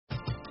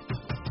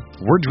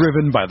We're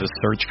driven by the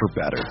search for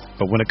better.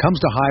 But when it comes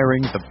to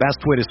hiring, the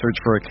best way to search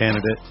for a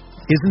candidate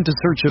isn't to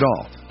search at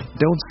all.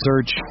 Don't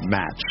search,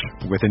 match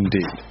with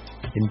Indeed.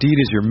 Indeed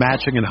is your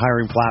matching and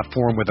hiring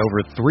platform with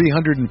over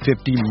 350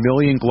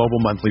 million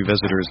global monthly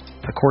visitors,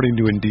 according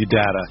to Indeed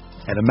data,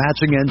 and a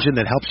matching engine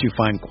that helps you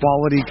find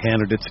quality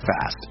candidates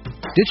fast.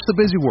 Ditch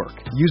the busy work.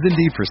 Use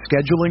Indeed for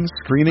scheduling,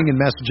 screening, and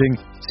messaging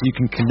so you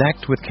can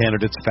connect with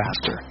candidates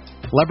faster.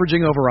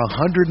 Leveraging over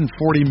 140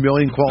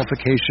 million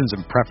qualifications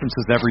and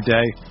preferences every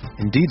day,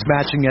 Indeed's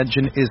matching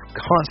engine is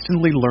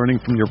constantly learning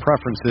from your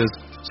preferences,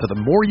 so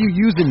the more you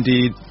use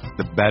Indeed,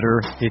 the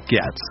better it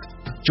gets.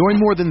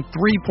 Join more than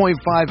 3.5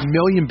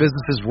 million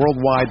businesses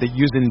worldwide that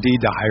use Indeed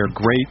to hire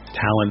great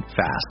talent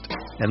fast.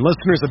 And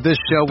listeners of this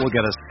show will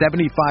get a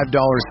 $75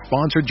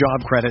 sponsored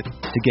job credit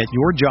to get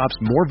your jobs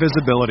more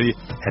visibility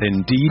at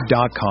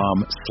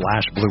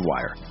Indeed.com/Blue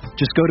Wire.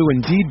 Just go to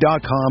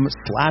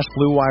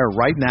Indeed.com/Blue Wire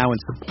right now and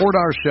support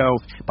our show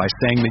by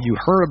saying that you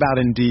heard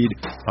about Indeed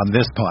on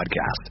this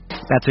podcast.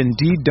 That's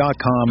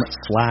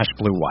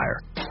Indeed.com/Blue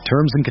Wire.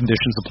 Terms and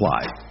conditions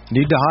apply.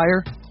 Need to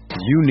hire?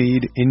 You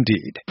need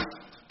Indeed.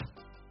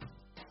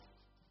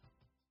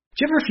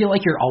 Do you ever feel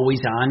like you're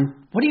always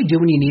on? What do you do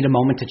when you need a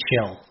moment to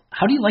chill?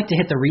 How do you like to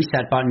hit the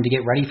reset button to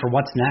get ready for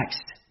what's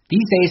next?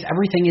 These days,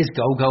 everything is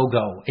go, go,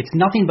 go. It's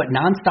nothing but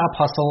nonstop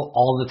hustle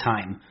all the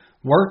time.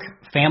 Work,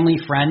 family,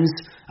 friends,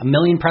 a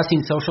million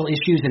pressing social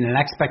issues, and an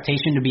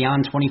expectation to be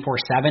on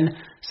 24/7.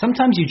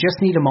 Sometimes you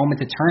just need a moment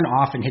to turn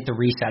off and hit the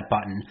reset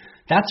button.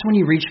 That's when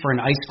you reach for an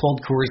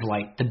ice-cold Coors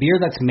Light, the beer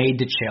that's made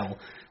to chill.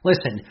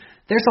 Listen,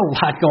 there's a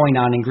lot going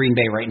on in Green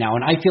Bay right now,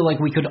 and I feel like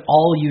we could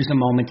all use a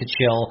moment to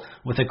chill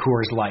with a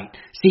Coors Light.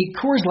 See,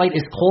 Coors Light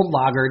is cold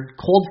lagered,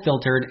 cold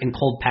filtered, and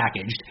cold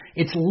packaged.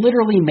 It's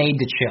literally made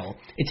to chill.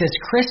 It's as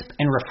crisp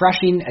and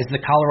refreshing as the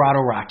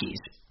Colorado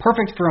Rockies.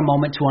 Perfect for a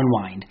moment to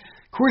unwind.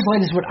 Coors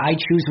Light is what I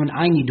choose when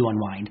I need to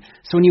unwind.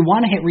 So when you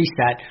want to hit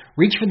reset,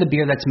 reach for the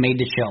beer that's made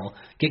to chill.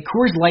 Get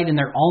Coors Light in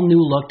their all-new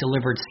look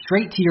delivered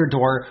straight to your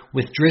door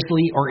with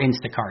Drizzly or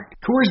Instacart.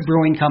 Coors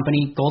Brewing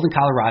Company, Golden,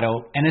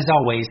 Colorado, and as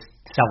always,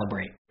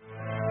 celebrate.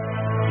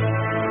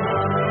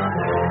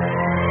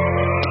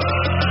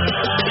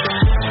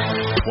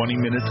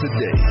 Minutes a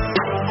day,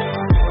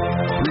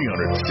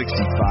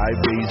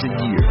 365 days a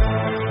year.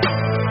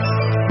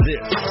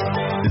 This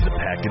is the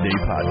Pack-A-Day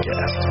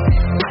Podcast.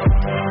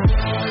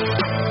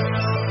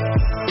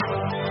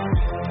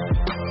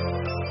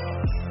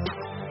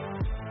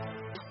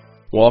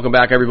 Welcome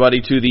back,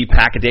 everybody, to the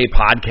Pack-A-Day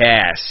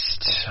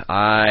Podcast.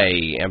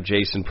 I am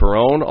Jason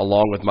Perrone,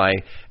 along with my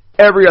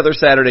every other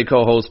Saturday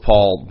co-host,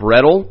 Paul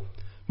Brettel.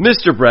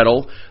 Mr.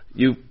 Brettel,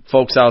 you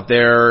folks out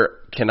there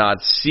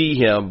cannot see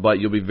him, but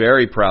you'll be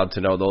very proud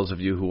to know, those of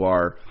you who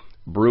are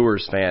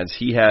Brewers fans,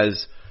 he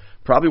has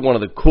probably one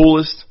of the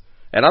coolest,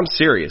 and I'm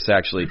serious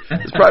actually,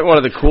 it's probably one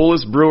of the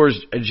coolest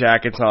Brewers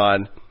jackets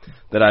on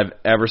that I've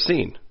ever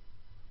seen.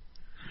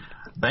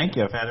 Thank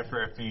you. I've had it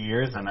for a few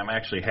years, and I'm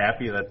actually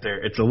happy that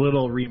it's a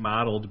little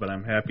remodeled, but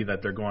I'm happy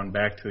that they're going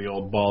back to the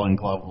old ball and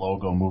glove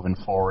logo moving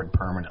forward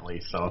permanently.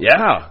 So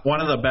yeah,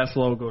 one of the best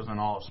logos in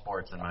all of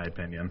sports, in my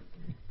opinion.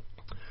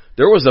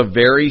 There was a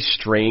very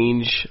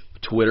strange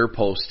Twitter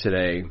post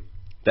today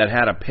that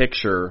had a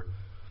picture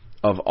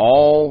of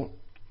all,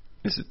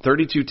 is it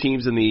 32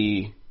 teams in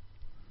the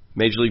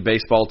Major League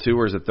Baseball too,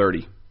 or is it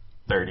 30?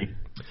 30.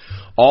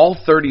 All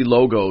 30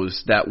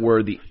 logos that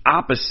were the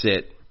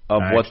opposite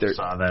of what they're... I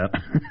saw that.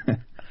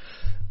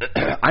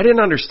 I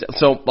didn't understand.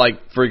 So, like,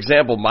 for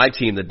example, my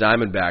team, the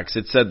Diamondbacks,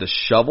 it said the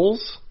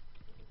Shovels.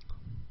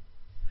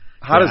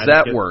 How does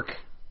that work?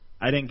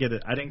 I didn't get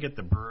it. I didn't get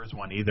the Brewers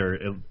one either.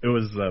 It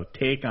was a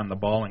take on the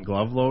ball and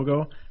glove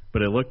logo,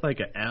 but it looked like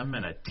an M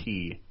and a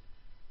T.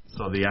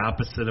 So the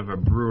opposite of a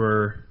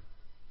Brewer,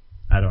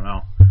 I don't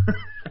know.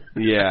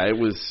 Yeah, it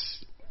was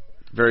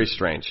very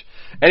strange.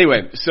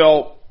 Anyway,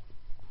 so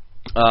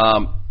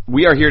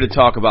we are here to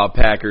talk about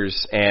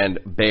Packers and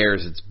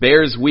Bears. It's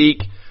Bears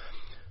week.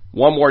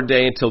 One more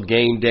day until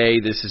game day.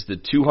 This is the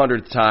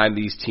 200th time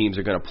these teams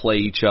are going to play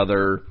each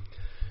other.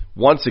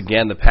 Once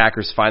again, the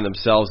Packers find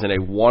themselves in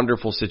a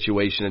wonderful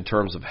situation in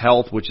terms of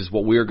health, which is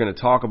what we're going to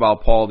talk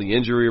about, Paul, the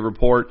injury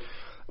report.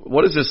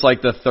 What is this,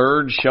 like the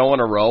third show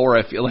in a row where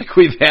I feel like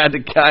we've had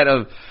to kind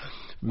of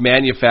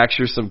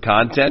manufacture some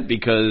content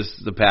because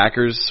the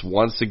Packers,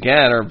 once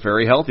again, are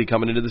very healthy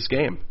coming into this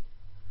game?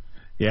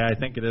 Yeah, I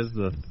think it is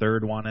the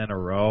third one in a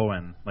row,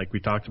 and like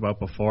we talked about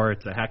before,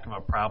 it's a heck of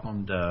a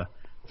problem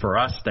for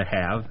us to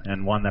have,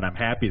 and one that I'm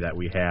happy that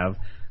we have.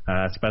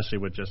 Especially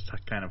with just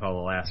kind of how the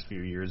last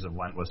few years have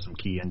went with some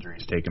key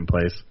injuries taking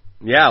place.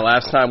 Yeah,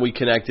 last time we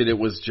connected, it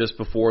was just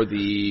before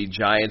the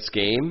Giants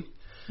game.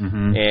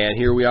 Mm-hmm. And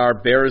here we are,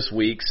 Bears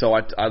week. So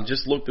I'll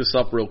just look this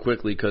up real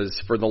quickly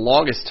because for the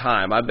longest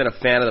time, I've been a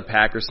fan of the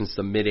Packers since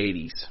the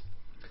mid-'80s.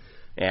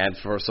 And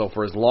for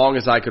as long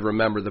as I could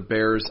remember, the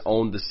Bears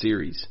owned the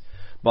series.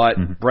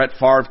 But Brett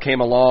Favre came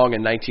along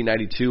in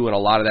 1992, and a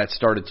lot of that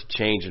started to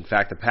change. In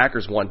fact, the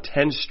Packers won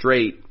 10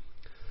 straight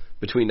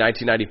between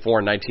 1994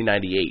 and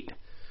 1998.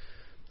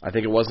 I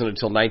think it wasn't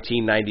until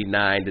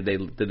 1999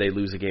 did they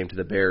lose a game to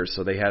the Bears.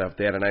 So they had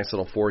a nice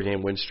little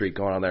 4-game win streak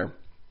going on there.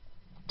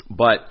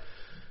 But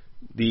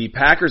the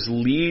Packers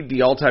lead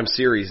the all-time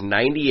series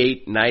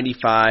 98,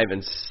 95,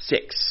 and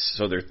 6.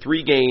 So they're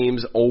 3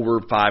 games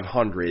over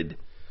 500.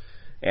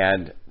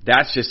 And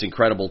that's just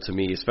incredible to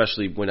me,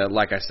 especially when,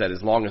 like I said,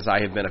 as long as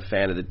I have been a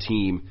fan of the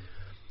team,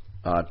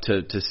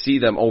 to see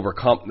them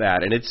overcome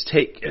that. And it's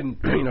taken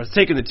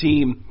the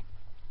team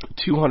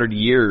 200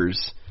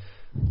 years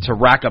to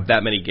rack up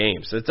that many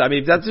games.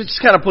 That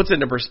just kind of puts it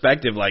into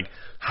perspective, like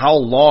how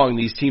long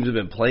these teams have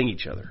been playing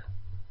each other.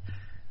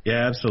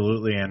 Yeah,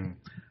 absolutely. And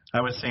I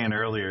was saying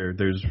earlier,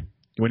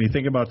 when you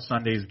think about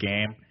Sunday's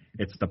game,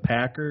 it's the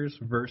Packers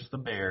versus the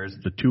Bears,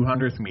 the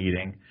 200th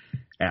meeting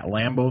at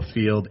Lambeau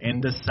Field in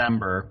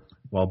December,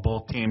 while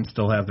both teams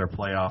still have their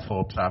playoff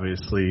hopes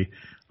obviously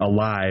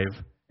alive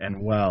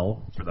and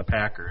well for the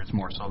Packers,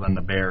 more so than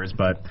the Bears.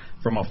 But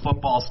from a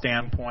football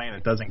standpoint,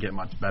 it doesn't get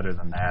much better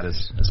than that,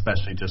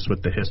 especially just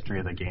with the history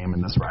of the game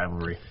and this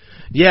rivalry.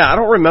 Yeah, I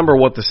don't remember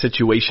what the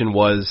situation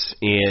was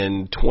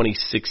in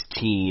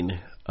 2016.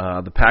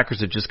 The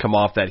Packers had just come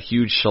off that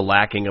huge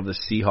shellacking of the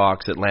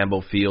Seahawks at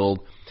Lambeau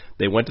Field.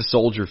 They went to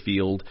Soldier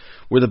Field.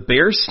 Were the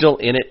Bears still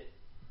in it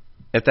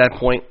at that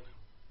point?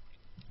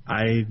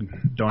 I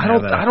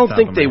don't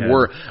think they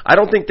were. I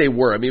don't think they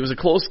were. I mean, it was a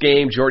close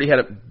game. Jordy had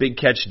a big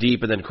catch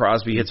deep, and then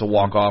Crosby hits a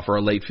walk-off or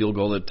a late field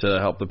goal to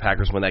help the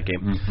Packers win that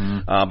game. Mm-hmm.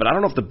 But I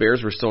don't know if the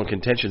Bears were still in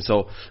contention.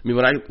 So, I mean,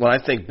 when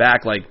I think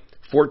back, like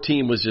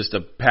 2014 was just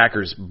a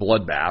Packers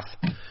bloodbath.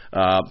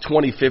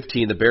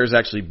 2015, the Bears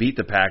actually beat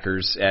the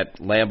Packers at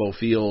Lambeau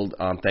Field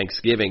on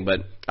Thanksgiving,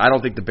 but I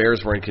don't think the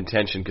Bears were in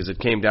contention because it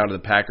came down to the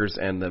Packers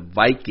and the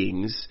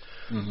Vikings.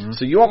 Mm-hmm.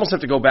 So you almost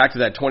have to go back to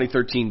that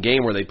 2013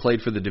 game where they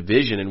played for the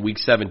division in Week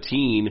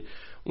 17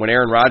 when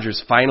Aaron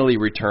Rodgers finally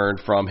returned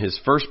from his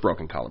first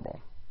broken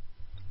collarbone.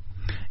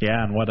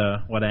 Yeah, and what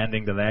a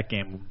ending to that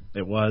game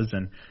it was.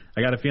 And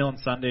I got a feeling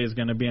Sunday is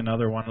going to be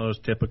another one of those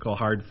typical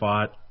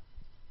hard-fought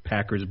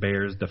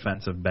Packers-Bears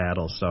defensive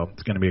battles, so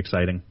it's going to be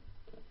exciting.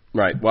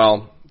 Right.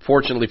 Well,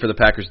 fortunately for the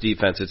Packers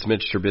defense, it's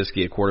Mitch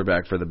Trubisky, a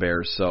quarterback for the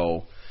Bears,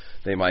 so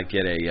they might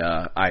get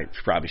I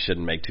probably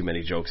shouldn't make too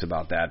many jokes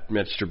about that.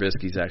 Mitch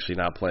Trubisky's actually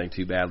not playing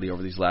too badly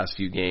over these last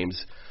few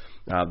games.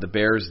 The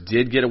Bears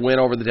did get a win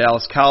over the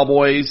Dallas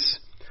Cowboys.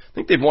 I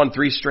think they've won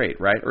 3 straight,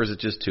 right? Or is it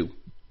just 2?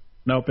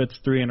 Nope, it's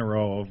 3 in a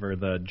row over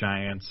the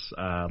Giants,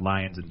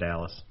 Lions, and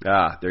Dallas.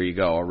 Ah, there you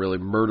go. A really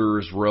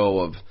murderer's row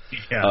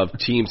of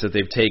teams that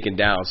they've taken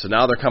down. So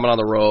now they're coming on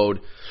the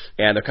road,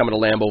 and they're coming to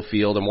Lambeau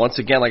Field. And once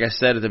again, like I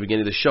said at the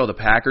beginning of the show, the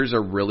Packers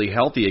are really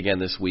healthy again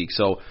this week.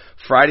 So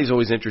Friday's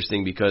always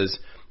interesting because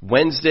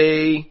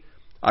Wednesday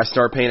I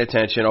start paying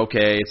attention.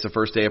 Okay, it's the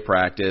first day of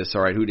practice.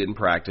 All right, who didn't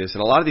practice?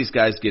 And a lot of these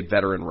guys get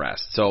veteran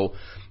rest. So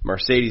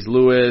Mercedes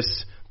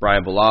Lewis,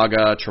 Brian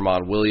Bulaga,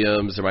 Tremont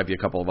Williams, there might be a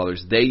couple of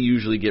others. They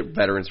usually get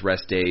veterans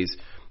rest days.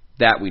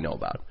 That we know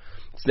about.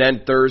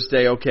 Then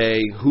Thursday,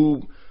 okay,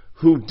 who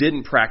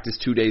didn't practice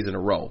 2 days in a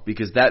row?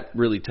 Because that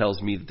really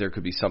tells me that there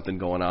could be something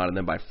going on. And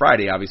then by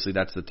Friday, obviously,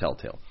 that's the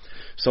telltale.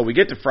 So we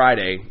get to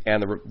Friday,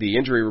 and the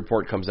injury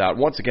report comes out.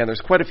 Once again,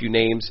 there's quite a few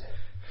names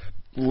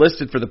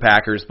listed for the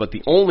Packers, but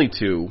the only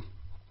 2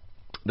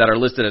 that are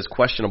listed as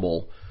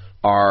questionable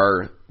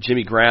are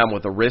Jimmy Graham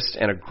with a wrist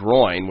and a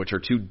groin, which are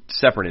 2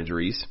 separate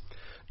injuries,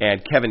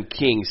 and Kevin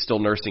King still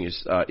nursing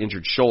his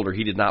injured shoulder.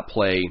 He did not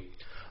play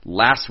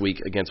last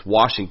week against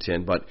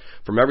Washington, but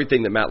from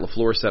everything that Matt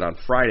LaFleur said on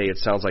Friday, it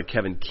sounds like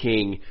Kevin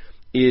King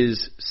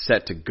is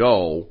set to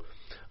go.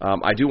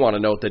 I do want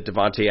to note that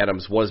Devontae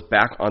Adams was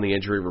back on the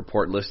injury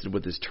report listed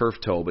with his turf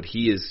toe, but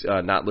he is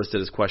not listed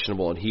as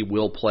questionable, and he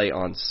will play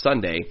on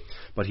Sunday,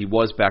 but he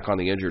was back on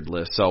the injured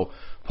list. So,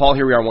 Paul,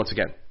 here we are once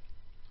again.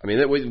 I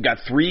mean, we've got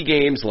 3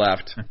 games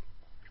left,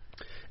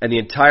 and the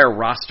entire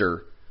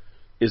roster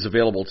is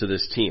available to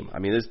this team. I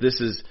mean,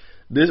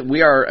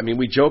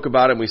 we joke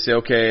about it and we say,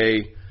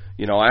 okay,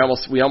 you know,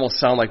 we almost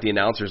sound like the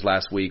announcers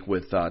last week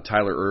with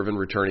Tyler Ervin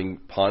returning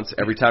punts.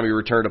 Every time he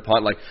returned a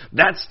punt, like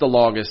that's the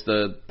longest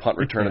the punt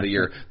return of the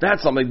year.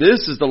 That's something.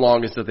 This is the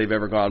longest that they've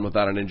ever gone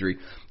without an injury.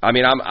 I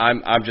mean, I'm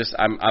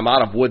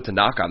out of wood to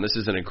knock on. This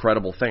is an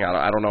incredible thing.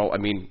 I don't know. I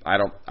mean, I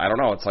don't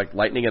know. It's like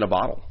lightning in a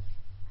bottle.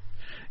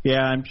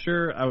 Yeah, I'm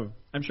sure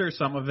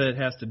some of it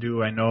has to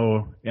do. I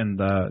know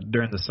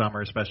during the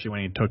summer, especially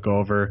when he took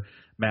over,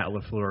 Matt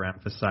LaFleur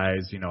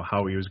emphasized, you know,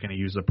 how he was going to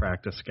use the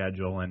practice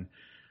schedule and,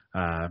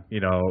 you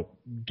know,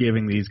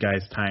 giving these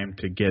guys time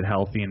to get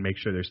healthy and make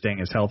sure they're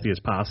staying as healthy as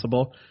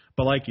possible.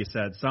 But like you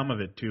said, some of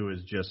it too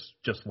is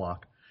just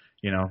luck.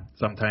 You know,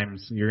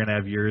 sometimes you're going to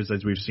have years,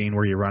 as we've seen,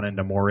 where you run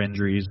into more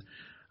injuries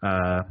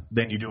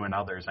than you do in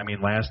others. I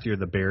mean, last year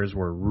the Bears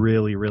were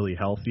really, really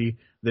healthy.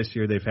 This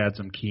year they've had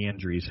some key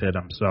injuries hit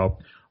them. So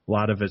a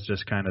lot of it's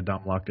just kind of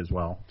dumb luck as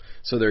well.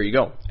 So there you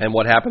go. And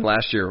what happened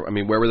last year? I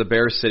mean, where were the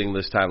Bears sitting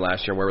this time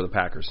last year, and where were the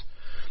Packers?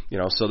 You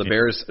know, so the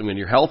Bears, when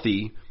you're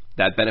healthy,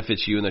 that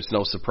benefits you, and there's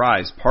no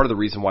surprise. Part of the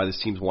reason why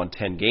this team's won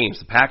 10 games,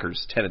 the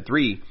Packers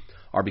 10-3,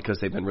 are because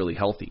they've been really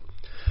healthy.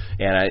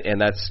 And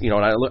that's, and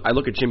I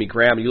look at Jimmy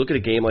Graham, and you look at a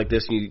game like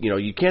this, and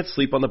you can't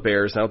sleep on the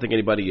Bears. I don't think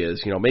anybody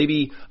is.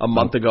 Maybe a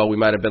month ago we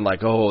might have been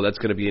like, oh, that's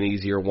going to be an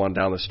easier one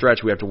down the stretch.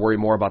 We have to worry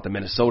more about the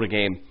Minnesota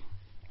game.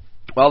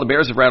 Well, the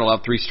Bears have rattled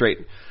off 3 straight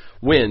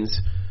wins.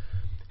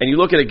 And you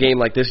look at a game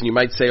like this, and you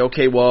might say,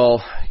 okay,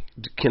 well,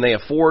 can they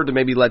afford to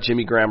maybe let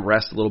Jimmy Graham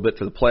rest a little bit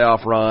for the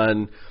playoff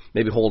run,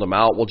 maybe hold him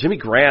out? Well, Jimmy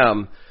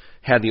Graham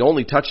had the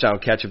only touchdown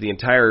catch of the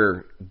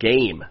entire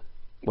game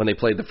when they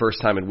played the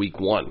first time in week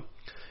 1.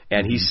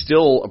 And he's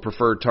still a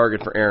preferred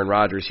target for Aaron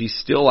Rodgers. He's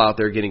still out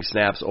there getting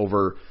snaps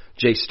over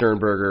Jay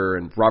Sternberger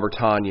and Robert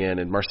Tonyan,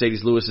 and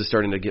Mercedes Lewis is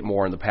starting to get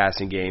more in the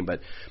passing game.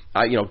 But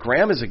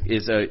Graham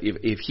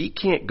if he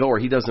can't go or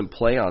he doesn't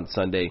play on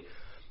Sunday,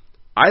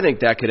 I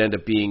think that could end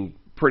up being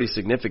pretty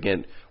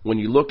significant when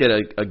you look at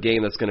a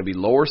game that's going to be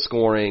lower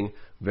scoring,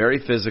 very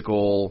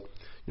physical.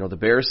 The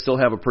Bears still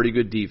have a pretty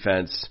good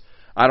defense.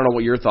 I don't know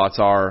what your thoughts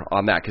are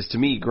on that, because to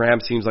me, Graham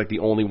seems like the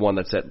only one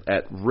that's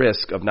at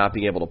risk of not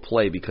being able to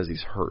play because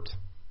he's hurt.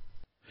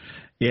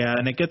 Yeah,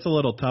 and it gets a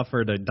little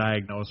tougher to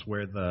diagnose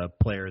where the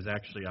players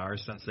actually are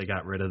since they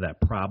got rid of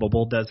that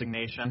probable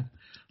designation.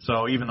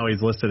 So even though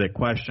he's listed at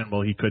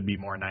questionable, he could be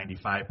more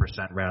 95%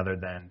 rather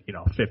than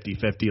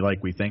 50-50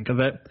 like we think of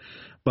it.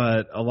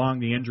 But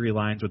along the injury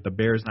lines, with the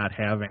Bears not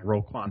having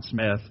Roquan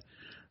Smith,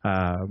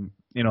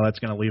 that's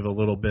going to leave a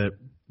little bit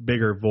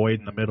bigger void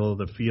in the middle of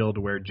the field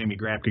where Jimmy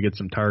Graham could get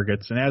some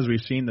targets. And as we've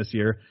seen this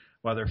year,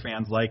 whether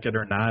fans like it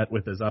or not,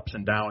 with his ups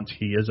and downs,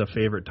 he is a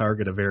favorite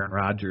target of Aaron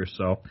Rodgers.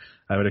 So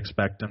I would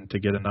expect him to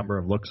get a number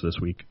of looks this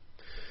week.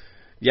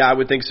 Yeah, I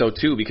would think so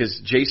too, because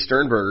Jay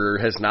Sternberger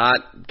has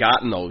not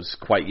gotten those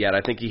quite yet.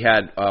 I think he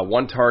had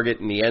 1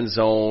 target in the end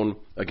zone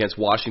against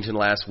Washington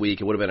last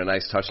week. It would have been a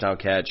nice touchdown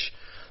catch,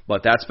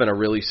 but that's been a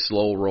really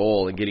slow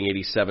roll, and getting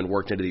 87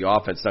 worked into the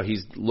offense. Now,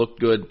 he's looked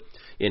good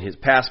in his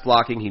pass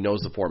blocking. He knows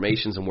the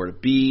formations and where to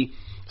be.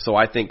 So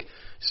I think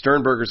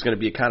Sternberger's going to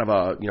be a kind of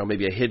a,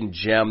 maybe a hidden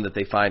gem that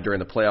they find during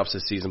the playoffs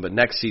this season. But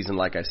next season,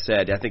 like I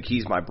said, I think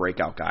he's my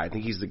breakout guy. I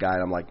think he's the guy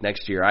I'm like,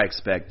 next year I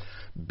expect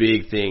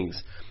big things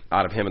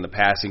out of him in the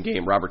passing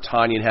game. Robert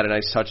Tonyan had a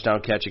nice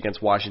touchdown catch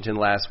against Washington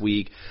last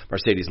week.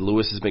 Mercedes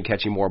Lewis has been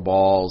catching more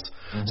balls.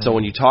 Mm-hmm. So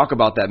when you talk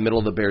about that middle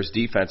of the Bears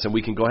defense, and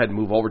we can go ahead and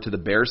move over to the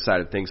Bears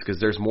side of things because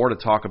there's more to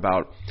talk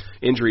about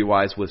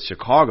injury-wise with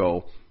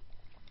Chicago.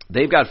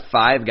 They've got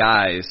 5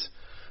 guys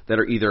that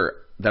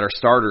are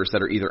starters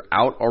that are either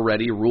out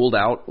already, ruled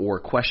out, or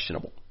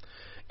questionable.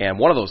 And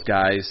one of those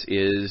guys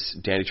is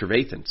Danny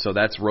Trevathan. So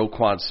that's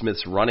Roquan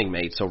Smith's running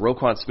mate. So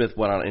Roquan Smith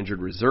went on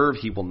injured reserve.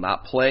 He will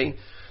not play.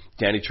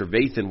 Danny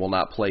Trevathan will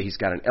not play. He's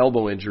got an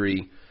elbow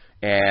injury.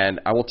 And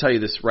I will tell you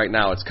this right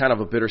now, it's kind of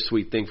a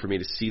bittersweet thing for me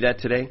to see that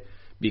today,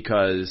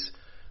 because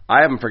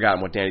I haven't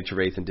forgotten what Danny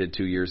Trevathan did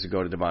 2 years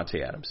ago to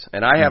Davante Adams.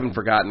 And I haven't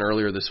forgotten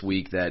earlier this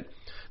week that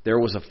there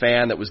was a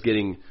fan that was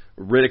getting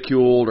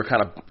ridiculed or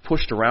kind of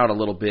pushed around a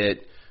little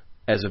bit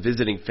as a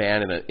visiting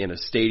fan in a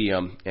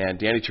stadium, and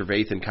Danny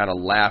Trevathan kind of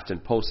laughed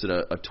and posted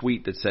a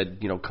tweet that said,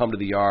 come to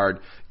the yard,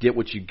 get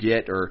what you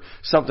get, or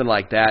something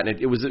like that. And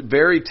it was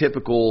very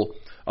typical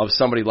of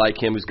somebody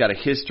like him who's got a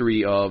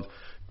history of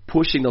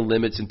pushing the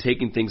limits and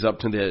taking things up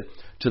to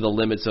the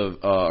limits of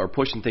or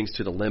pushing things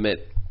to the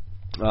limit.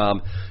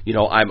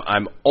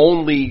 I'm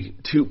only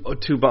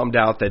too bummed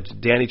out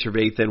that Danny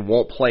Trevathan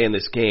won't play in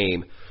this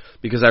game,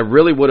 because I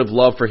really would have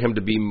loved for him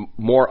to be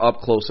more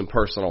up close and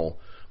personal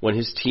when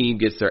his team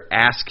gets their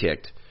ass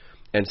kicked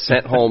and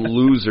sent home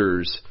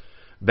losers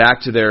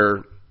back to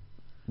their,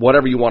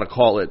 whatever you want to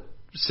call it,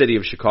 city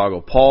of Chicago.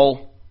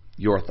 Paul,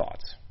 your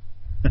thoughts?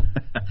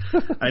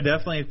 I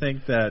definitely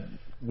think that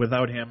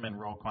without him and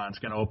Roquan, it's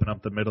going to open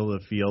up the middle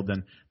of the field.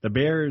 And the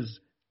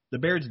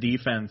Bears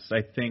defense,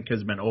 I think,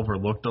 has been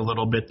overlooked a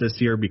little bit this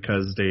year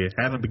because they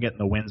haven't been getting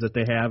the wins that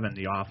they have, and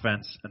the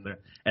offense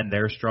and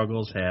their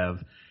struggles have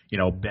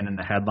been in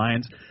the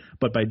headlines.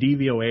 But by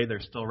DVOA, they're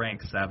still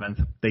ranked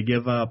 7th. They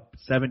give up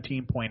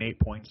 17.8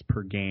 points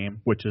per game,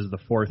 which is the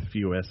 4th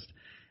fewest.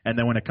 And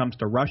then when it comes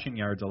to rushing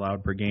yards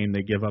allowed per game,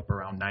 they give up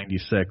around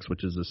 96,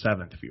 which is the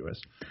 7th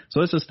fewest.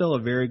 So this is still a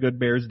very good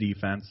Bears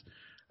defense.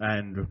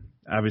 And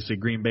obviously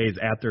Green Bay is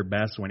at their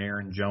best when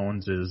Aaron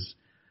Jones is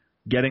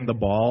getting the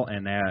ball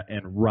and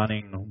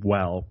running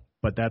well.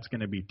 But that's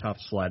going to be tough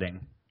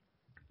sledding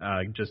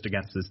just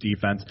against this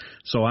defense.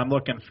 So I'm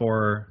looking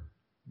for –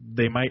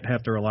 they might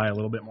have to rely a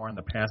little bit more on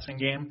the passing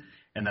game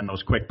and then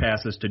those quick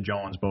passes to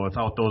Jones. But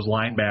without those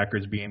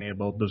linebackers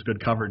those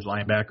good coverage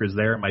linebackers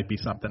there, might be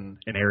an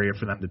area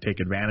for them to take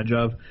advantage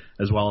of,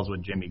 as well as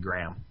with Jimmy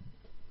Graham.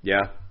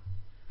 Yeah.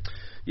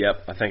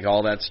 Yep, I think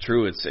all that's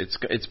true.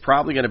 It's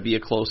probably going to be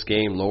a close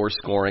game, lower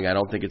scoring. I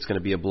don't think it's going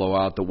to be a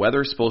blowout. The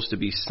weather's supposed to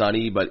be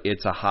sunny, but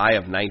it's a high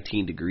of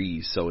 19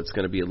 degrees, so it's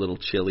going to be a little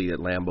chilly at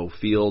Lambeau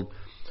Field.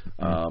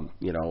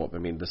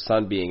 The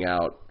sun being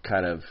out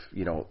kind of,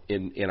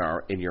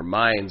 in your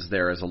minds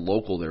there as a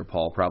local there,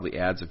 Paul, probably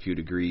adds a few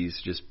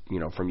degrees just,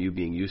 from you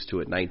being used to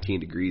it. 19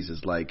 degrees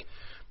is like,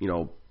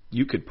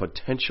 you could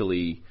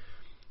potentially,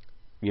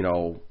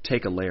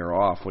 take a layer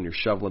off when you're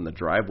shoveling the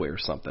driveway or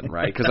something,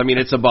 right? Because,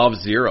 it's above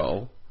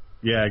zero.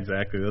 Yeah,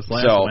 exactly. This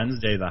last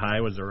Wednesday, the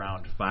high was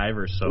around 5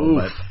 or so.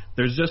 Oof. But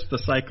there's just the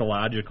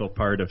psychological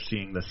part of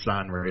seeing the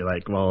sun where you're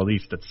like, well, at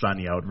least it's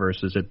sunny out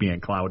versus it being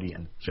cloudy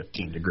and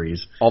 15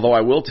 degrees. Although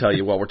I will tell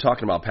you, while we're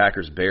talking about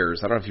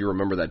Packers-Bears, I don't know if you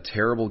remember that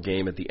terrible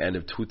game at the end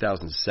of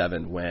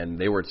 2007 when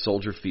they were at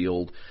Soldier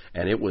Field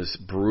and it was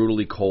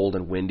brutally cold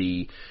and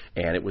windy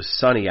and it was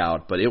sunny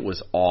out, but it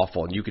was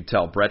awful. And you could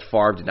tell Brett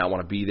Favre did not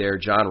want to be there.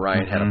 John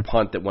Ryan had a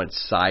punt that went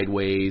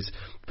sideways.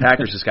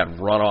 Packers just got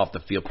run off the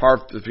field.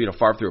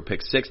 Favre threw a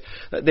pick six.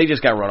 They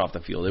just got run off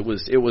the field. It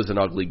was an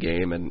ugly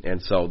game,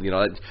 and so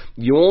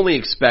you only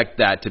expect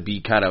that to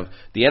be kind of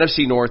the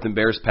NFC North and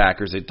Bears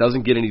Packers. It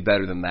doesn't get any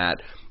better than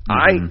that.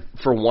 I,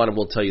 for one,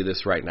 will tell you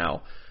this right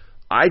now.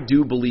 I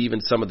do believe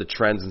in some of the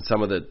trends and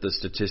some of the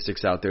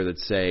statistics out there that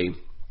say,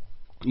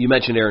 you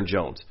mentioned Aaron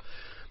Jones,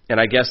 and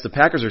I guess the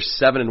Packers are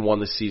 7-1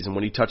 this season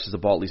when he touches the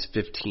ball at least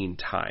 15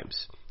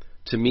 times.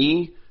 To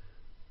me,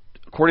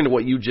 according to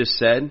what you just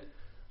said,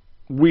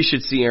 we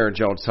should see Aaron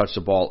Jones touch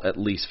the ball at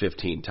least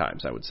 15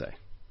 times, I would say.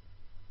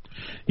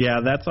 Yeah,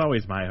 that's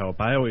always my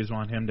hope. I always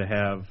want him to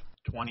have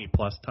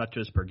 20-plus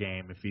touches per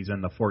game if he's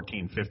in the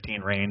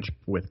 14-15 range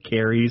with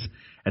carries,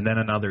 and then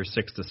another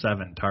 6 to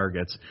 7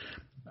 targets.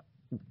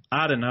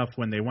 Odd enough,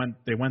 when they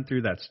went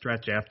through that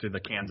stretch after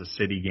the Kansas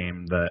City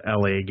game, the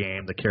LA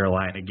game, the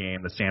Carolina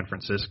game, the San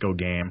Francisco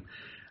game,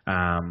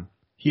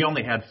 he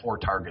only had 4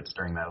 targets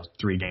during that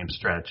 3-game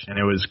stretch, and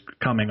it was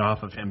coming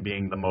off of him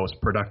being the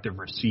most productive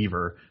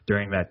receiver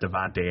during that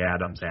Davante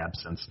Adams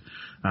absence.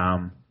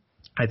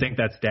 I think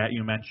that stat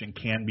you mentioned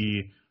can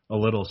be a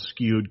little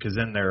skewed because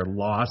in their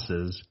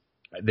losses,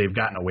 they've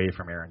gotten away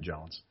from Aaron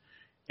Jones.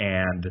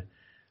 And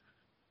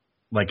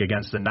like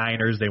against the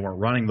Niners, they weren't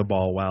running the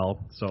ball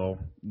well, so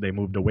they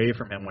moved away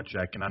from him, which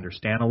I can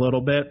understand a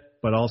little bit,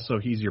 but also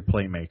he's your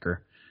playmaker.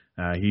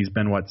 He's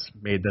been what's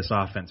made this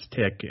offense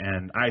tick,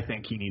 and I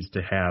think he needs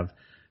to have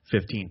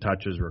 15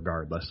 touches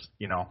regardless.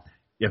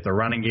 If the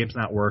running game's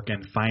not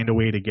working, find a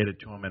way to get it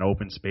to him in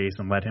open space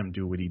and let him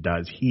do what he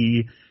does.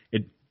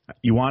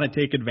 You want to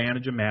take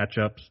advantage of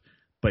matchups,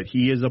 but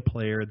he is a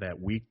player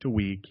that week to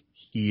week,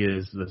 he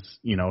is this,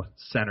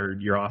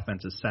 centered. Your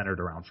offense is centered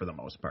around for the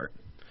most part.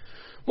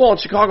 Well,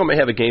 Chicago may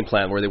have a game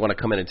plan where they want to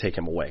come in and take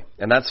him away,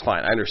 and that's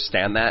fine. I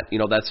understand that.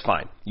 That's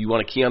fine. You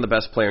want to key on the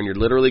best player, and you're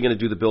literally going to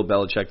do the Bill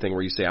Belichick thing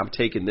where you say, I'm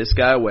taking this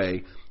guy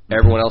away,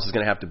 everyone else is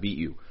going to have to beat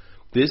you.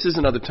 This is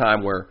another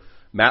time where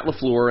Matt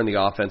LaFleur and the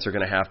offense are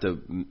going to have to,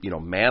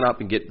 man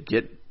up and get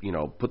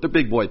put their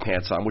big boy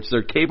pants on, which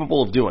they're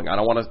capable of doing. I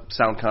don't want to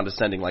sound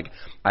condescending, like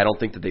I don't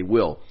think that they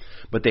will,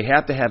 but they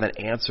have to have an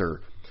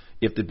answer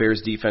if the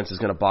Bears defense is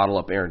going to bottle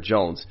up Aaron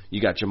Jones.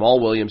 You got Jamal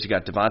Williams, you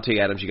got Davante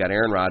Adams, you got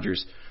Aaron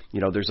Rodgers.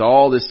 There's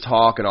all this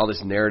talk and all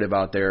this narrative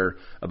out there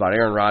about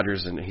Aaron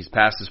Rodgers and he's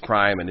past his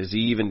prime and is he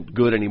even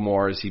good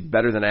anymore? Is he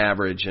better than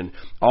average? And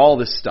all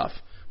this stuff.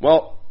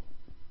 Well,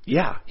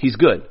 yeah, he's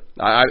good.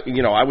 I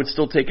would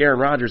still take Aaron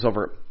Rodgers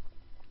over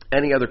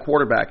any other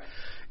quarterback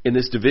in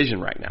this division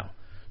right now.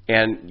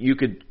 And you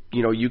could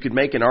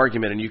make an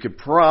argument and you could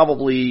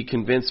probably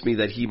convince me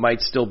that he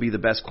might still be the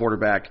best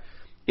quarterback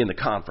in the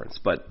conference,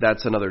 but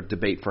that's another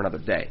debate for another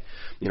day.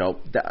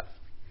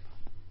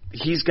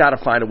 He's got to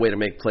find a way to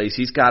make plays.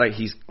 He's got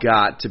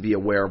to be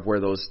aware of where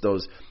those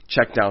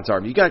checkdowns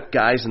are. You got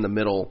guys in the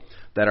middle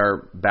that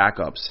are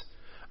backups.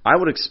 I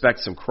would expect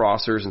some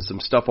crossers and some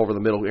stuff over the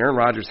middle. Aaron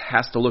Rodgers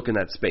has to look in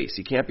that space.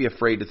 He can't be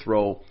afraid to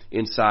throw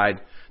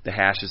inside the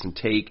hashes and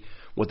take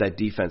what that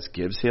defense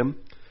gives him.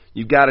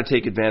 You've got to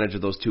take advantage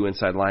of those 2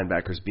 inside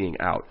linebackers being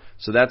out.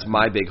 So that's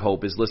my big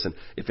hope is, listen,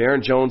 if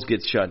Aaron Jones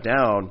gets shut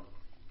down,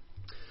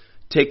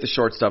 take the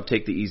short stuff,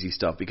 take the easy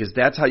stuff, because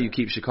that's how you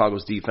keep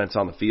Chicago's defense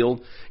on the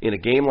field. In a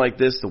game like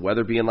this, the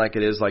weather being like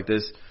it is like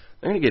this,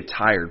 they're going to get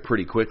tired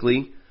pretty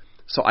quickly.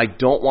 So I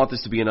don't want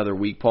this to be another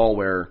week, Paul,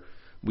 where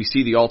we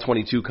see the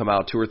All-22 come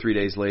out 2 or 3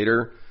 days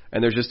later,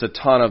 and there's just a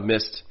ton of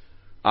missed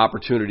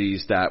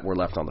opportunities that were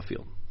left on the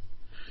field.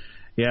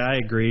 Yeah, I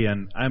agree,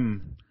 and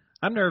I'm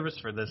nervous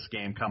for this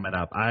game coming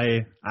up.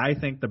 I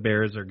think the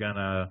Bears are going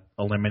to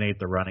eliminate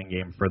the running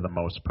game for the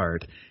most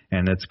part,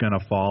 and it's going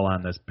to fall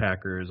on this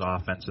Packers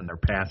offense and their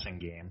passing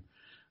game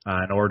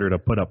in order to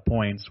put up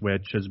points,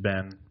 which has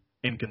been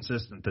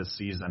inconsistent this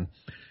season.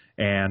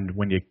 And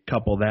when you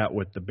couple that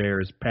with the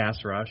Bears'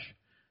 pass rush,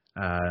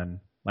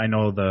 I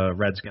know the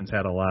Redskins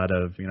had a lot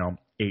of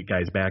 8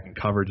 guys back in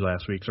coverage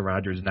last week, so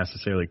Rodgers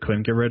necessarily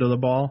couldn't get rid of the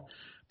ball.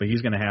 But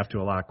he's going to have to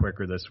a lot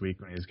quicker this week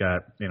when he's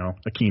got,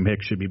 Akeem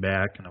Hicks should be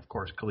back, and, of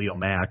course, Khalil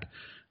Mack,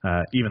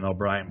 even though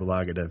Brian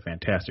Bulaga did a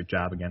fantastic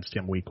job against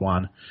him week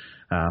 1.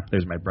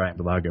 There's my Brian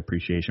Bulaga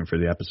appreciation for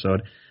the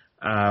episode.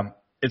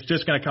 It's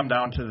just going to come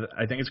down to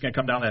I think it's going to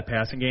come down to that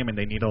passing game, and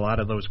they need a lot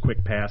of those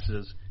quick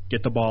passes,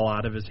 get the ball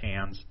out of his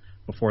hands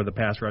before the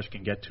pass rush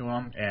can get to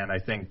him. And I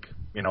think,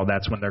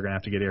 that's when they're going to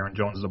have to get Aaron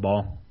Jones the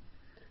ball.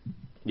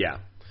 Yeah.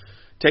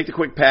 Take the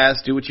quick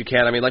pass, do what you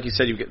can. I mean, like you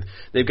said,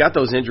 they've got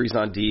those injuries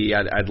on D.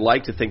 I'd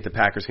like to think the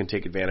Packers can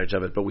take advantage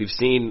of it, but we've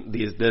seen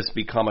this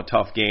become a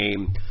tough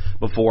game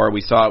before. We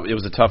saw it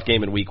was a tough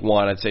game in Week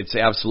 1. I'd say it's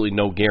absolutely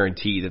no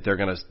guarantee that they're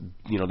going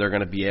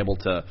to be able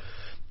to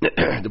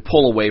to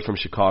pull away from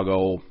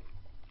Chicago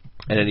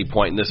at any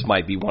point, and this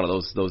might be one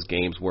of those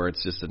games where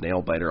it's just a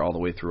nail biter all the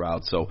way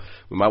throughout. So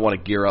we might want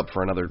to gear up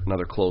for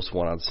another close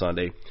one on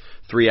Sunday.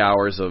 3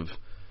 hours of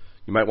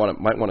you might want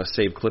to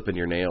save clipping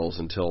your nails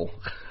until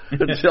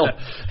until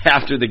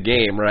after the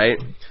game, right?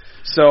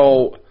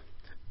 So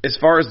as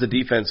far as the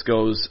defense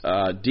goes,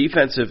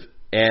 defensive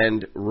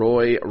end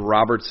Roy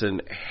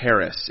Robertson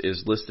Harris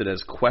is listed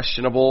as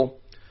questionable.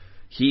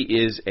 He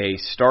is a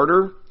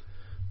starter,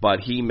 but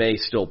he may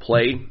still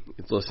play.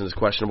 It's listed as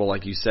questionable.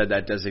 Like you said,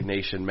 that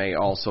designation may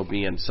also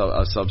be a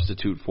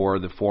substitute for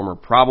the former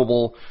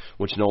probable,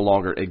 which no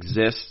longer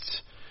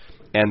exists.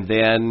 And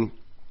then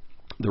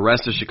the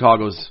rest of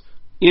Chicago's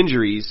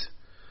injuries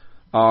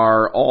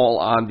are all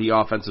on the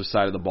offensive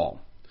side of the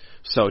ball.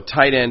 So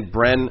tight end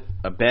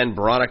Ben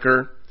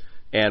Broniker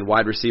and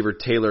wide receiver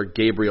Taylor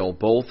Gabriel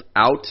both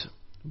out.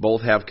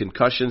 Both have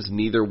concussions.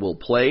 Neither will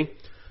play.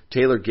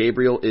 Taylor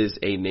Gabriel is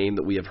a name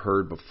that we have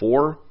heard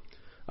before.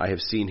 I have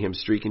seen him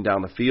streaking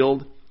down the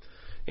field.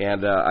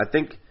 And I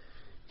think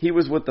he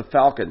was with the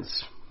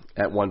Falcons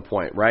at one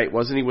point, right?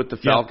 Wasn't he with the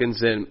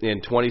Falcons in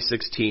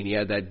 2016? He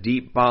had that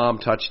deep bomb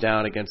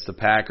touchdown against the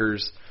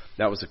Packers.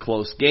 That was a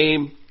close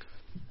game.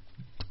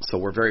 So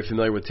we're very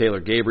familiar with Taylor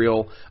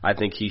Gabriel. I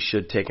think he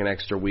should take an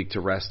extra week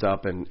to rest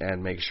up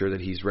and make sure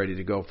that he's ready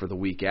to go for the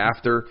week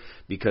after,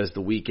 because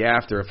the week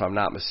after, if I'm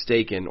not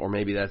mistaken, or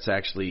maybe that's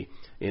actually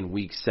in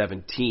week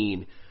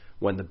 17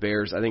 when the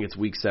Bears, I think it's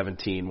week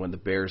 17 when the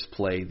Bears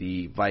play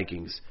the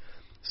Vikings.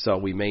 So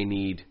we may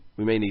need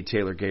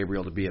Taylor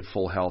Gabriel to be at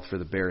full health for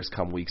the Bears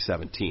come week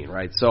 17,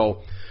 right?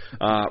 So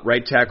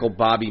right tackle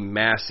Bobby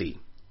Massey,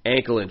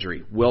 ankle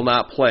injury, will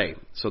not play.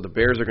 So the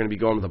Bears are going to be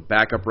going with a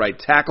backup right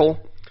tackle.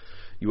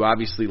 You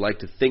obviously like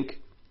to think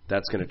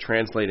that's going to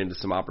translate into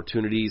some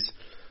opportunities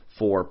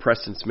for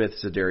Preston Smith,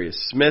 Zadarius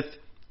Smith.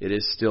 It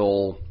is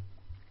still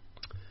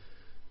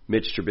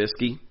Mitch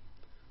Trubisky,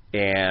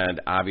 and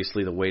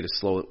obviously the way to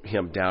slow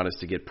him down is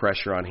to get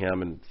pressure on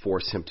him and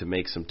force him to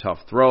make some tough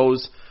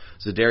throws.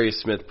 Zadarius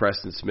Smith,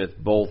 Preston Smith,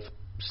 both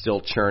still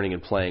churning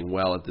and playing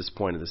well at this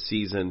point of the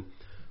season.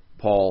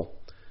 Paul,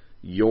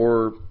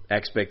 your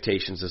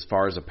expectations as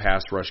far as a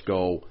pass rush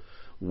go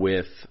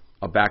with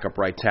a backup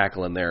right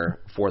tackle in there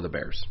for the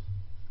Bears?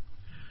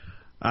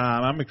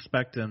 I'm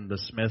expecting the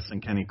Smiths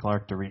and Kenny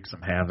Clark to wreak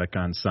some havoc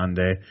on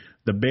Sunday.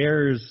 The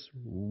Bears'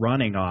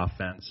 running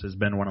offense has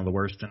been one of the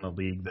worst in the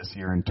league this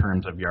year in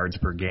terms of yards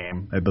per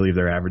game. I believe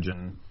they're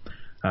averaging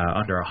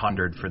under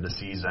 100 for the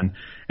season.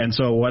 And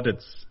so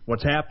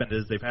what's happened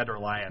is they've had to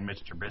rely on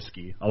Mitch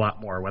Trubisky a lot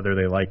more, whether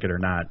they like it or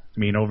not. I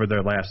mean, over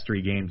their last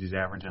 3 games, he's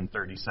averaging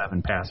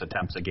 37 pass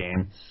attempts a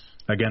game.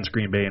 Against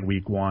Green Bay in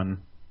Week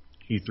 1,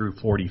 he threw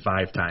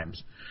 45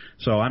 times.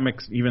 So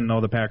even though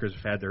the Packers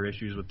have had their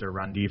issues with their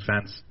run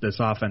defense, this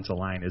offensive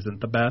line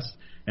isn't the best,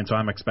 and so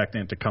I'm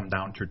expecting it to come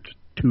down to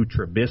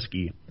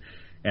Trubisky.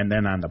 And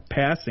then on the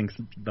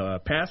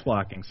pass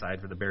blocking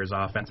side for the Bears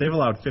offense, they've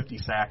allowed 50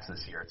 sacks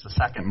this year. It's the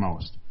second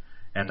most.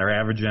 And they're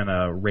averaging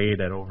a rate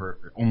at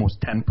over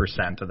almost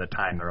 10% of the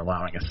time they're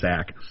allowing a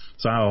sack.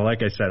 So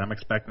like I said, I'm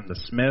expecting the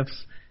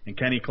Smiths and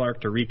Kenny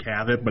Clark to wreak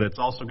havoc, but it's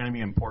also going to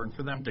be important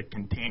for them to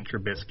contain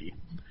Trubisky.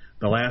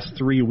 The last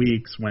 3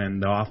 weeks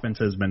when the offense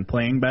has been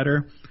playing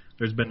better,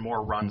 there's been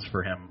more runs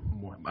for him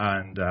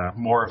and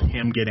more of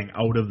him getting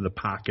out of the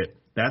pocket.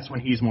 That's when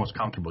he's most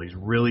comfortable. He's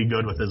really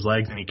good with his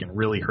legs, and he can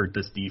really hurt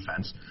this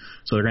defense.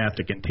 So they're going to have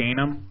to contain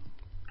him.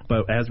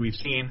 But as we've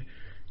seen,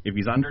 if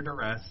he's under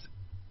duress,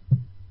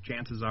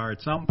 chances are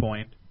at some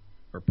point,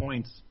 or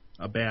points,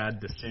 a bad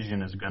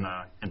decision is going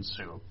to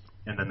ensue.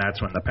 And then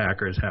that's when the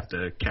Packers have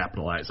to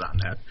capitalize on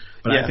that.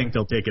 But I think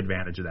they'll take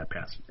advantage of that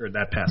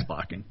pass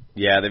blocking.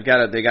 Yeah, they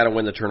got to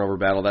win the turnover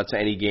battle. That's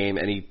any game,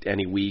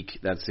 any week.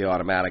 That's the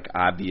automatic,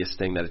 obvious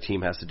thing that a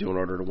team has to do in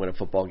order to win a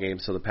football game.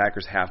 So the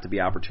Packers have to be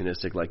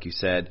opportunistic, like you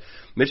said.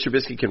 Mitch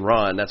Trubisky can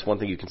run. That's one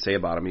thing you can say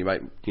about him. You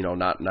might,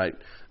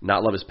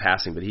 not love his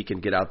passing, but he can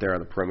get out there on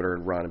the perimeter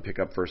and run and pick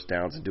up first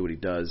downs and do what he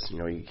does.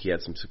 He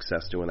had some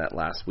success doing that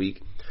last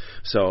week.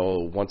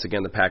 So once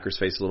again, the Packers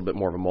face a little bit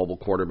more of a mobile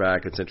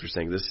quarterback. It's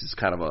interesting. This is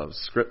kind of a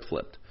script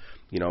flipped,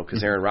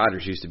 because Aaron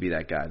Rodgers used to be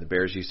that guy. The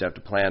Bears used to have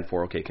to plan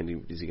for, okay,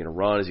 is he going to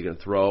run? Is he going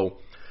to throw?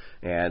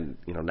 And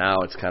now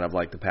it's kind of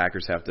like the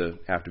Packers have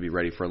to be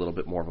ready for a little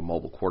bit more of a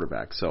mobile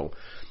quarterback. So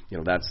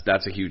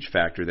that's a huge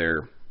factor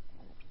there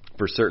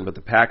for certain. But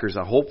the Packers,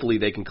 hopefully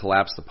they can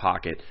collapse the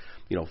pocket,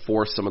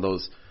 force some of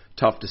those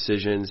tough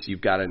decisions.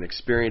 You've got an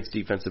experienced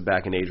defensive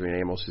back in Adrian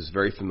Amos who's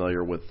very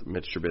familiar with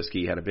Mitch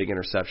Trubisky. He had a big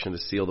interception to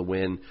seal the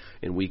win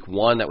in Week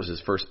 1. That was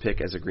his first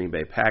pick as a Green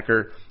Bay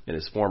Packer in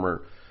his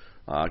former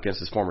against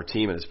his former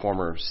team in his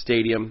former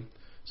stadium,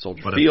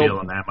 Soldier Field. What a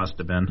feeling that must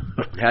have been.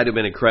 Had to have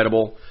been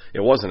incredible.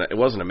 It was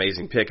an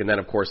amazing pick. And then,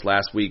 of course,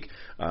 last week,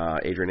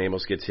 Adrian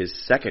Amos gets his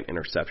second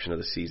interception of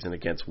the season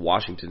against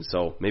Washington.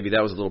 So maybe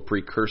that was a little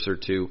precursor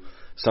to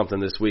something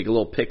this week. A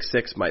little pick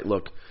six might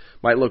look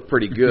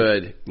pretty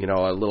good.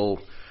 A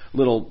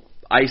little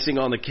icing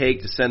on the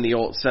cake to send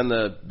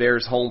the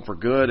Bears home for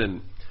good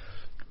and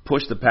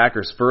push the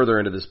Packers further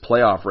into this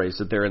playoff race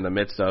that they're in the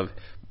midst of.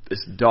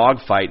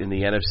 dogfight in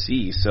the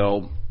NFC.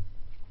 So,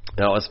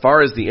 as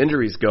far as the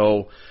injuries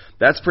go,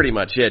 that's pretty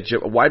much it.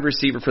 Wide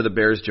receiver for the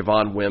Bears,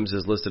 Javon Wims,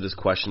 is listed as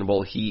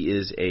questionable. He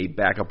is a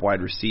backup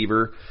wide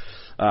receiver.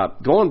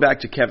 Going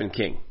back to Kevin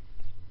King.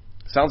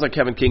 Sounds like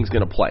Kevin King's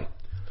going to play.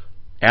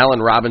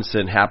 Allen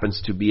Robinson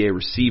happens to be a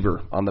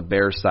receiver on the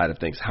Bears side of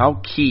things.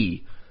 How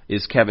key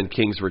is Kevin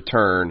King's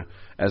return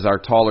as our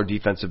taller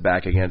defensive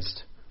back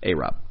against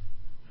A-Rob?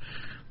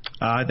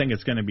 I think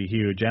it's going to be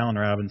huge. Allen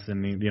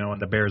Robinson, when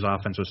the Bears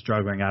offense was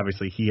struggling,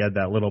 obviously he had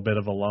that little bit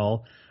of a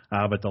lull.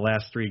 But the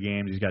last 3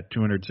 games, he's got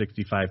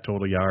 265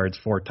 total yards,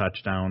 4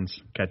 touchdowns,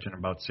 catching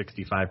about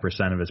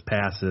 65% of his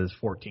passes,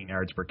 14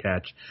 yards per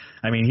catch.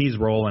 I mean, he's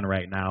rolling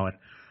right now.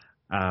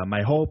 And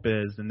my hope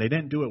is, and they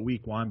didn't do it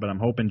week 1, but I'm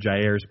hoping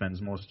Jair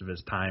spends most of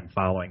his time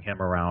following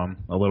him around,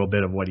 a little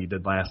bit of what he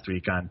did last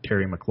week on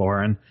Terry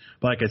McLaurin.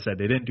 But like I said,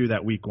 they didn't do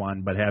that week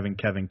 1, but having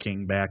Kevin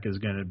King back is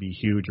going to be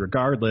huge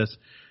regardless,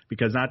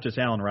 because not just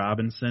Allen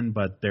Robinson,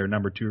 but their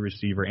number 2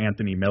 receiver,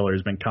 Anthony Miller,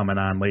 has been coming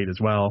on late as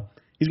well.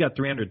 He's got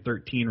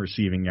 313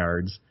 receiving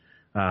yards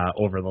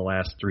over the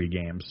last 3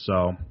 games.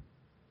 So,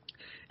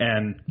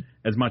 and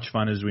as much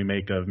fun as we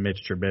make of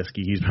Mitch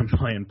Trubisky, he's been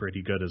playing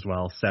pretty good as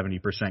well.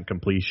 70%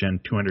 completion,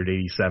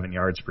 287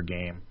 yards per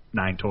game,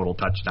 9 total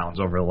touchdowns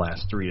over the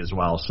last 3 as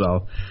well.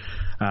 So,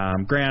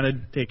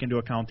 granted, take into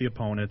account the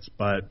opponents,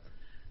 but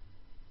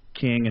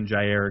King and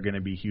Jair are going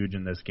to be huge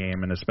in this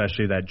game, and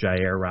especially that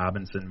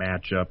Jair-Robinson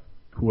matchup.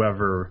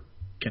 Whoever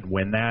can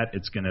win that,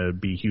 it's going to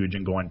be huge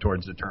in going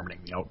towards determining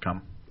the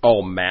outcome.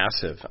 Oh,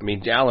 massive. I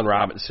mean, Allen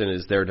Robinson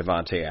is their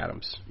Devontae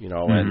Adams,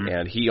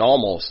 and he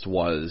almost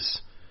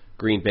was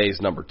Green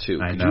Bay's number 2.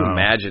 Could you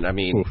imagine? I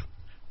mean, oof,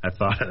 I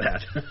thought of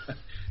that.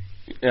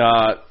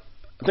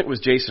 I think it was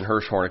Jason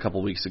Hirschhorn a couple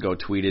of weeks ago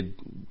tweeted,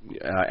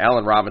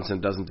 Allen Robinson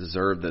doesn't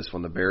deserve this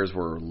when the Bears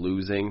were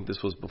losing.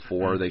 This was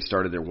before they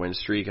started their win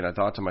streak, and I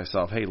thought to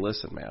myself, hey,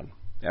 listen, man,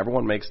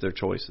 everyone makes their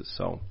choices.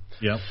 So,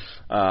 yep.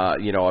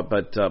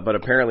 But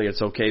apparently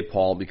it's okay,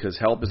 Paul, because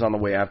help is on the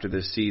way after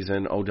this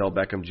season. Odell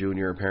Beckham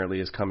Jr.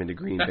 apparently is coming to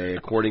Green Bay,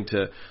 according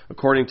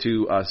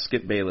to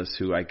Skip Bayless,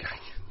 who I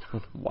don't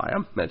know why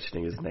I'm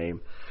mentioning his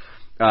name.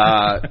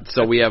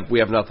 So we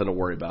have nothing to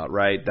worry about,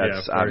 right?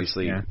 That's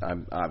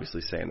I'm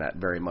obviously saying that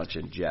very much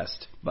in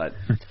jest. But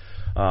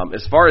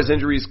as far as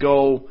injuries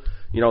go,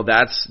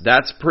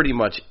 that's pretty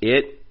much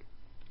it.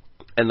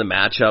 And the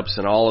matchups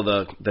and all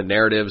of the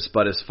narratives.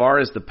 But as far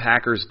as the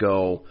Packers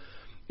go,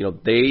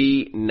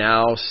 they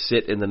now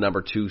sit in the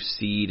number 2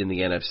 seed in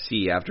the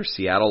NFC after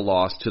Seattle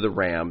lost to the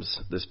Rams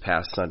this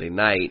past Sunday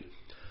night.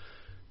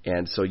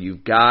 And so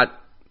you've got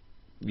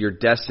your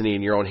destiny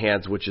in your own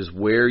hands, which is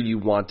where you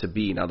want to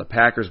be. Now the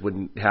Packers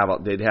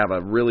they'd have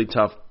a really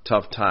tough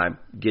time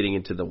getting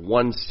into the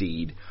 1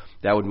 seed.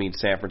 That would mean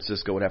San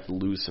Francisco would have to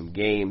lose some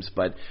games,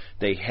 but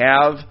they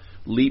have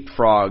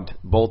leapfrogged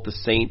both the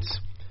Saints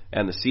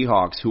and the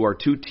Seahawks, who are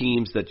 2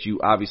 teams that you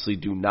obviously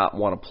do not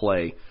want to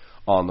play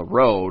on the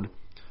road.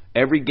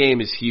 Every game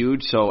is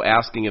huge, so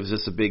asking if this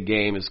is a big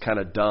game is kind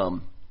of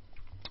dumb.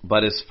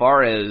 But as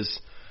far as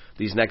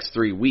these next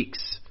 3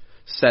 weeks,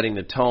 setting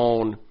the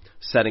tone,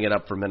 setting it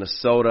up for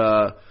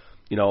Minnesota,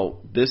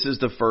 this is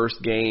the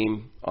first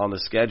game on the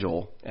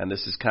schedule, and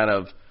this is kind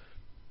of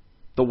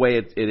the way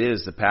it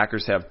is. The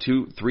Packers have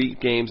 3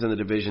 games in the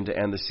division to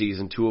end the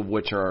season, 2 of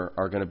which are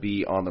going to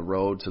be on the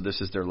road. So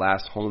this is their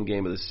last home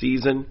game of the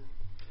season.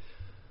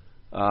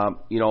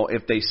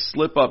 If they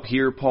slip up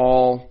here,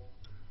 Paul,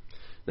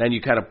 then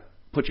you kind of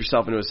put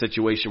yourself into a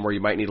situation where you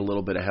might need a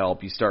little bit of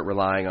help. You start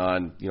relying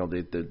on,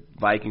 the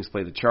Vikings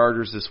play the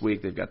Chargers this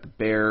week. They've got the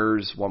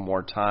Bears one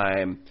more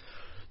time,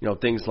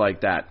 things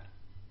like that.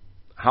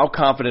 How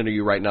confident are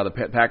you right now? The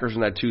Packers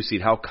in that 2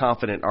 seed, how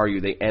confident are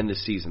you they end the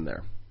season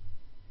there?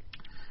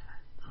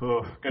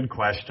 Oh, good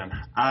question.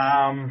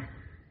 I'll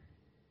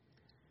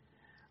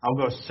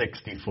go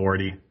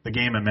 60-40. The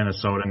game in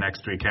Minnesota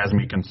next week has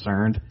me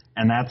concerned,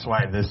 and that's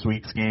why this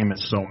week's game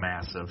is so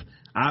massive.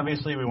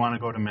 Obviously, we want to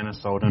go to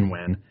Minnesota and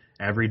win.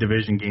 Every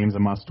division game's a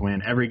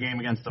must-win. Every game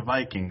against the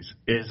Vikings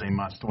is a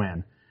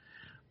must-win.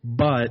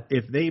 But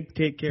if they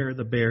take care of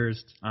the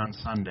Bears on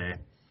Sunday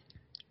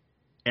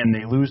and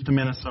they lose to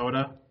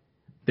Minnesota,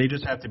 they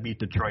just have to beat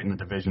Detroit, and the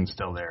division's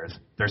still theirs.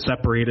 They're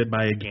separated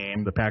by a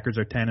game. The Packers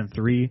are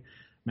 10-3.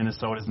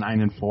 Minnesota's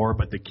 9-4,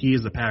 but the key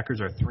is the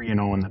Packers are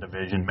 3-0 in the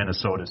division.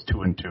 Minnesota's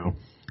 2-2.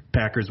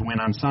 Packers win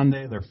on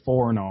Sunday, they're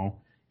 4-0.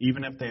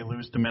 Even if they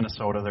lose to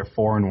Minnesota, they're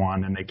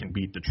 4-1, and they can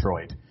beat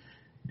Detroit.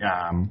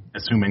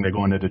 Assuming they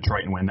go into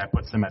Detroit and win, that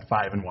puts them at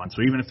 5-1.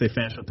 So even if they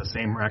finish with the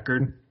same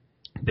record,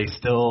 they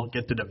still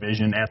get the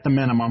division at the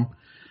minimum,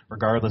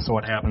 regardless of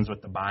what happens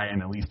with the bye,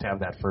 and at least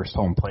have that first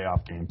home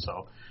playoff game.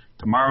 So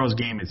tomorrow's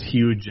game is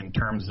huge in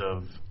terms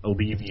of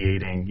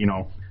alleviating,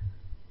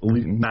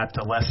 not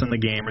to lessen the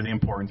game or the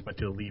importance, but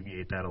to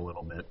alleviate that a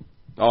little bit.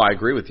 Oh, I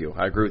agree with you.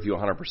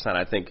 100%.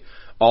 I think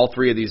all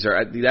 3 of these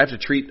you have to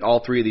treat all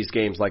 3 of these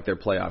games like they're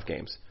playoff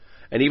games.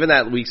 And even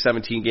that Week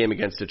 17 game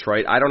against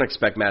Detroit, I don't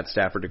expect Matt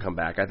Stafford to come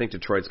back. I think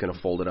Detroit's going to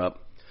fold it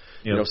up.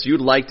 Yep. So you'd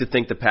like to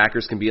think the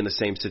Packers can be in the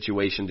same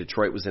situation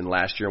Detroit was in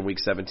last year in Week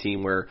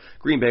 17, where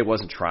Green Bay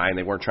wasn't trying;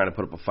 they weren't trying to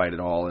put up a fight at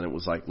all, and it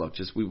was like, look,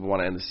 we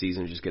want to end the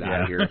season, just get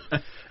out of here.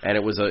 And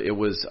it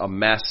was a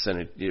mess,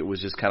 and it was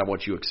just kind of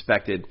what you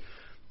expected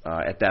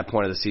at that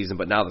point of the season.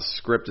 But now the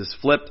script is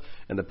flipped,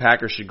 and the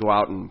Packers should go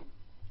out and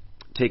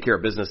take care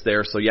of business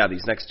there. So yeah,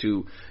 these next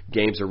 2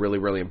 games are really,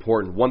 really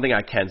important. One thing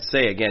I can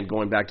say, again,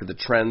 going back to the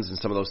trends and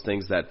some of those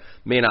things that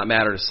may not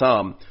matter to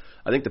some,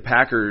 I think the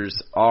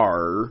Packers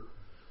are.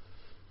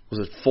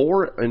 Was it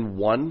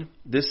 4-1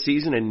 this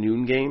season in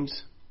noon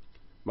games?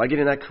 Am I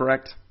getting that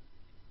correct?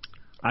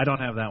 I don't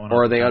have that one.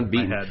 Or are they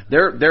unbeaten?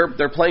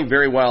 They're playing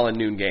very well in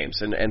noon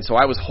games, and so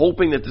I was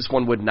hoping that this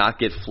one would not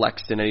get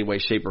flexed in any way,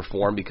 shape, or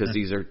form because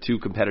these are 2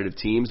 competitive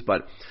teams.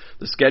 But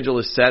the schedule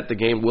is set. The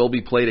game will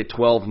be played at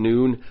 12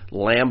 noon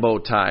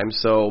Lambeau time,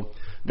 so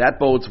that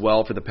bodes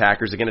well for the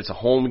Packers. Again, it's a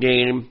home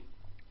game,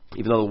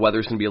 even though the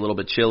weather's going to be a little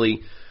bit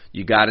chilly.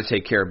 You got to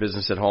take care of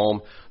business at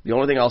home. The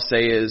only thing I'll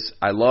say is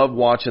I love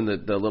watching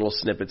the little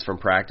snippets from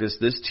practice.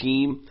 This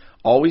team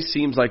always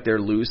seems like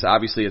they're loose.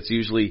 Obviously, it's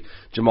usually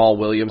Jamal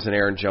Williams and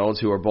Aaron Jones,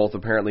 who are both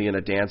apparently in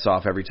a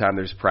dance-off every time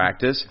there's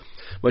practice.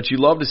 But you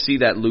love to see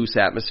that loose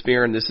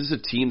atmosphere, and this is a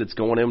team that's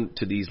going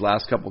into these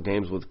last couple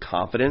games with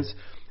confidence.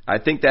 I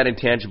think that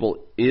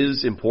intangible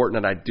is important,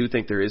 and I do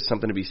think there is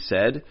something to be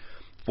said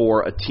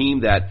for a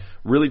team that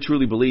really,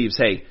 truly believes,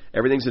 hey,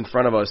 everything's in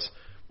front of us.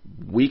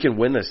 We can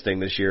win this thing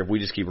this year if we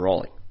just keep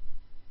rolling.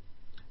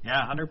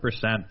 Yeah,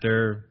 100%.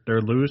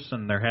 They're loose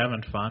and they're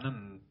having fun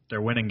and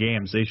they're winning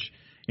games. They,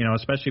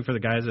 especially for the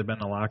guys that have been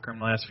in the locker room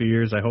the last few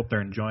years, I hope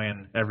they're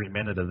enjoying every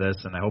minute of this,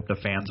 and I hope the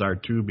fans are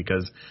too,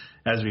 because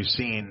as we've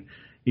seen,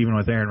 even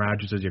with Aaron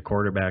Rodgers as your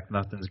quarterback,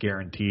 nothing's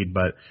guaranteed.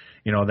 But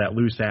that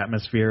loose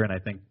atmosphere, and I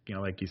think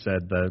like you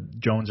said, the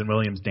Jones and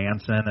Williams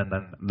dancing, and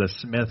then the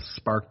Smiths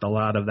sparked a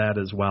lot of that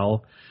as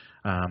well.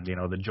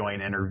 The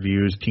joint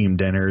interviews, team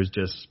dinners,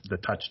 just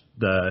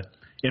the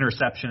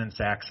interception and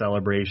sack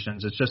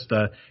celebrations. It's just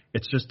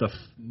a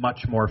much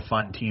more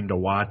fun team to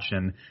watch,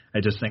 and I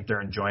just think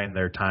they're enjoying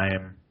their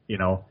time,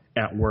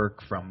 at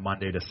work from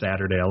Monday to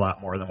Saturday a lot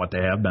more than what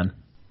they have been.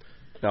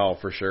 No,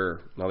 for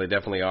sure. No, they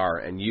definitely are.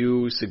 And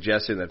you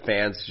suggesting that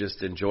fans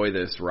just enjoy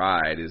this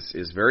ride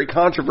is very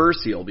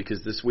controversial,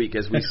 because this week,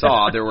 as we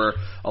saw, there were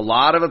a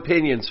lot of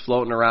opinions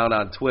floating around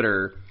on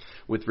Twitter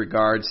with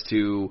regards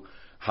to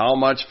how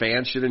much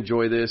fans should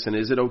enjoy this, and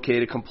is it okay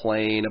to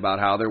complain about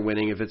how they're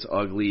winning if it's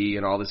ugly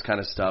and all this kind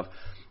of stuff.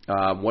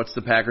 What's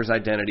the Packers'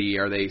 identity?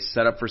 Are they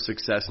set up for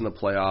success in the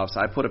playoffs?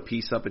 I put a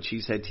piece up at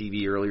Cheesehead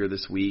TV earlier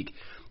this week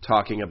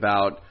talking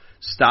about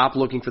stop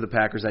looking for the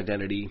Packers'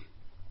 identity.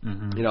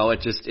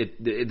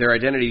 Mm-hmm. Their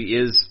identity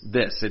is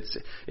this.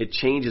 It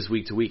changes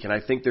week to week, and I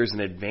think there's an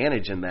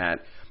advantage in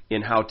that,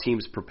 in how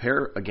teams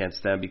prepare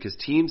against them, because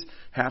teams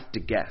have to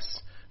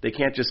guess. They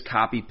can't just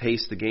copy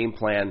paste the game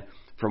plan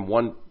from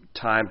one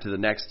time to the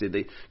next.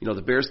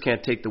 The Bears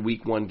can't take the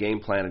week 1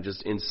 game plan and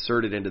just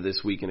insert it into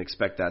this week and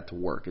expect that to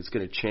work. It's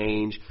going to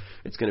change.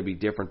 It's going to be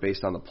different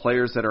based on the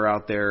players that are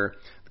out there,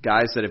 the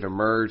guys that have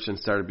emerged and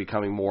started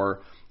becoming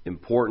more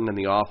important in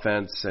the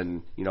offense,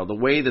 and the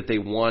way that they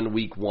won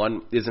week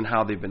 1 isn't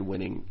how they've been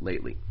winning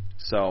lately.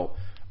 So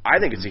I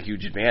think it's a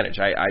huge advantage.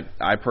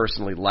 I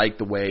personally like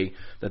the way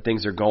that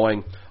things are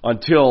going,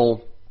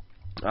 until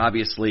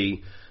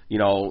obviously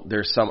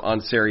there's some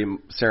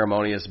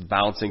unceremonious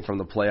bouncing from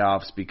the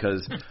playoffs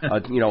because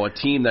a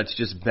team that's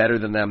just better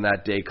than them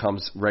that day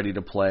comes ready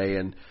to play,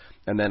 and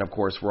then of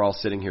course we're all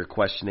sitting here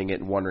questioning it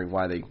and wondering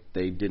why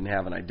they didn't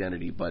have an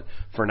identity. But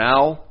for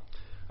now,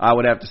 I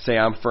would have to say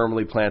I'm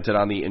firmly planted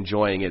on the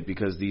enjoying it,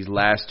 because these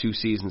last 2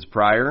 seasons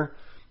prior,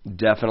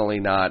 definitely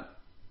not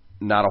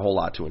a whole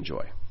lot to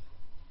enjoy.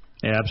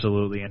 Yeah,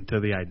 absolutely. And to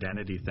the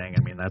identity thing,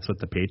 I mean, that's what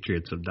the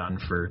Patriots have done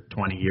for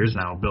 20 years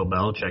now. Bill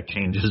Belichick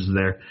changes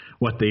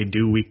what they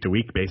do week to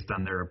week based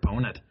on their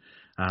opponent.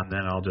 Then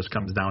it all just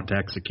comes down to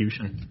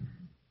execution.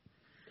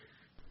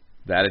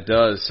 That it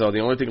does. So the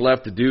only thing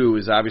left to do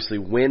is obviously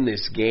win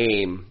this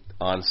game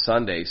on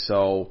Sunday.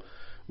 So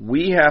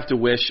we have to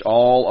wish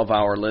all of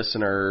our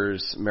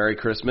listeners Merry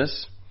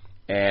Christmas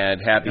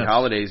and Happy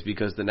Holidays,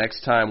 because the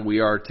next time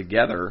we are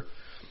together,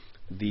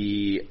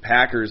 the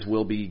Packers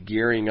will be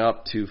gearing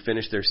up to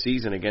finish their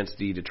season against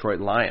the Detroit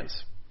Lions.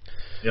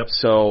 Yep.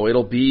 So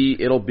it'll be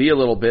a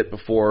little bit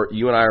before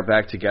you and I are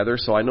back together.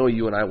 So I know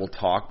you and I will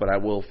talk, but I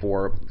will,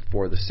 for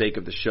the sake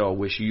of the show,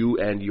 wish you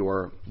and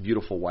your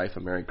beautiful wife a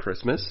Merry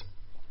Christmas.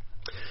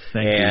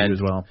 Thank you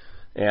as well.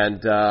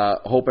 And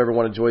hope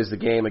everyone enjoys the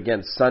game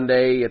again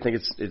Sunday. I think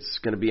it's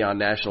going to be on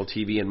national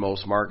TV in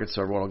most markets,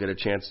 so everyone will get a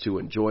chance to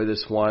enjoy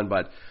this one.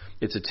 But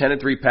it's a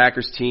 10-3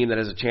 Packers team that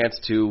has a chance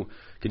to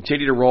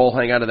continue to roll,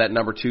 hang on to that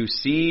number 2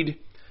 seed.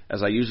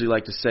 As I usually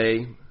like to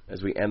say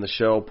as we end the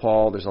show,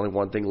 Paul, there's only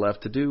one thing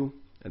left to do,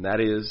 and that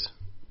is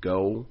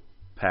go,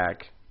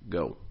 Pack,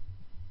 go.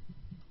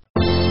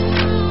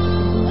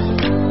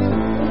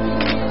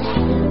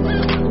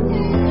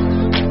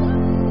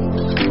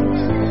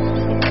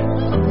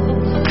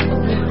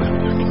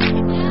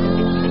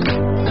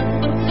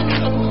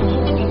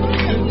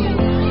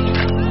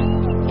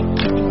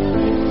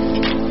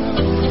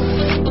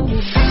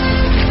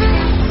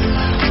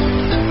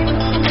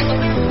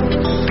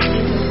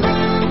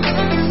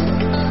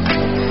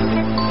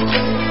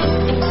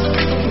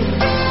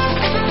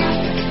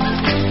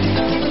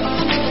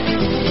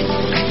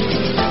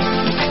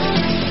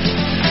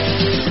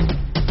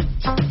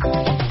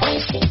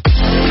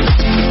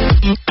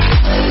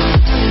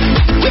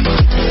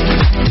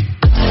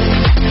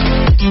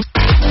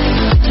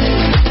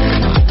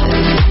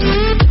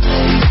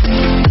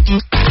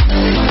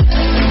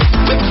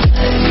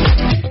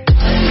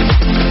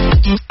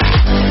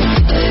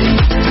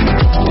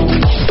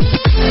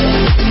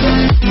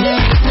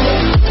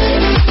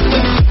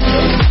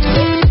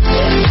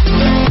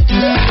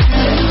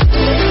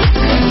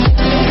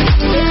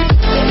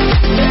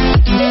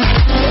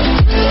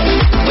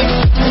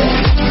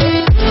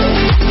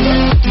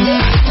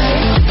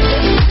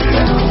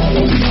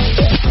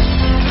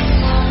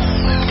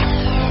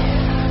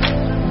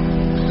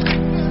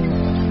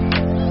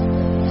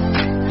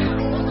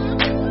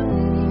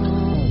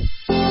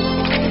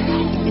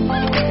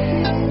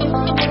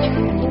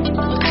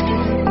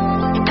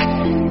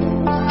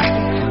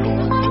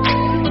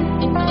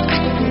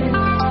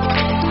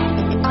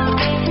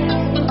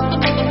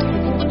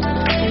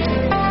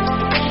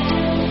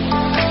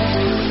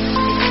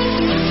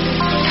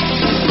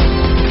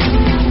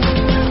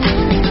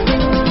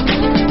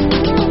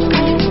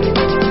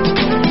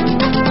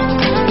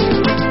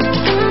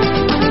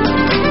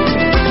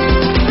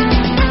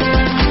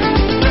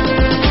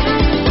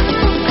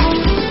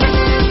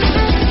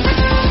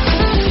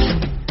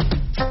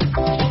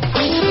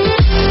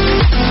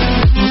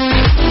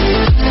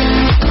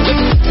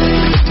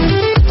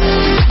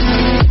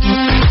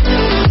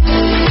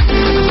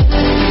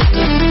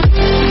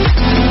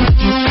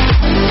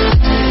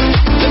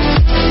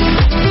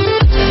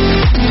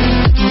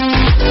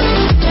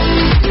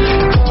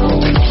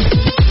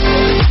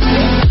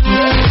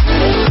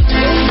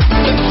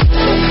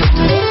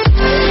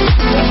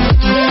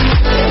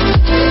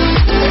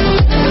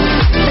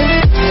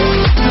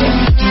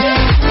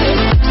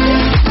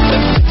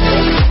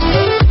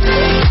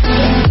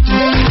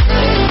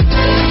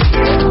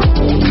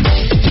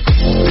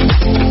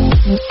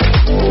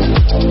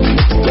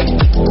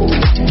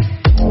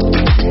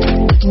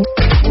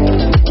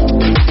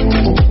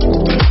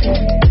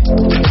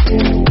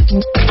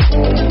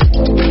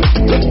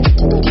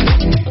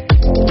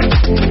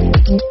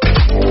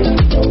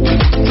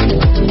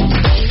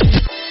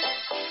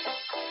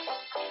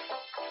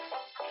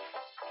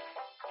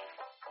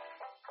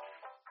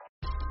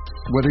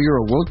 Whether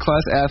you're a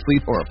world-class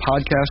athlete or a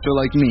podcaster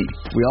like me,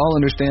 we all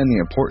understand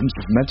the importance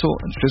of mental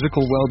and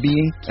physical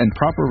well-being and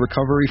proper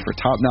recovery for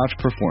top-notch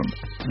performance.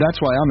 That's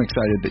why I'm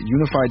excited that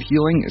Unified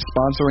Healing is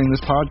sponsoring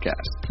this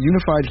podcast.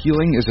 Unified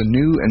Healing is a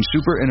new and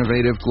super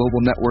innovative global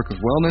network of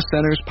wellness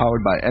centers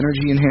powered by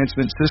Energy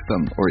Enhancement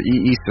System, or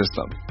EE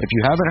System. If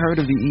you haven't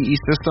heard of the EE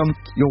System,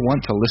 you'll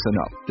want to listen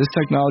up. This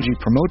technology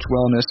promotes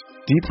wellness,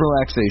 deep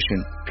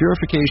relaxation,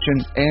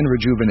 purification, and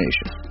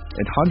rejuvenation.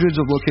 In hundreds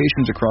of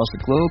locations across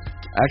the globe,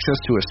 access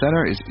to a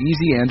center is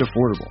easy and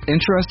affordable.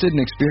 Interested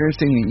in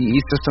experiencing the EE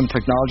System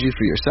technology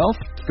for yourself?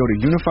 Go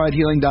to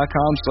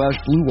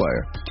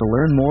unifydhealing.com/bluewire to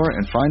learn more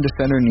and find a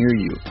center near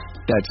you.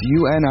 That's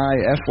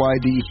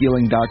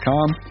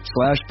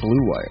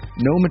unifydhealing.com/bluewire.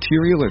 No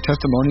material or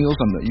testimonials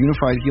on the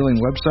Unified Healing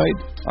website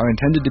are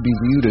intended to be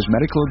viewed as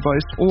medical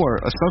advice or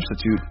a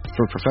substitute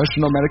for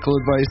professional medical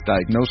advice,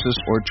 diagnosis,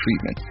 or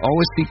treatment.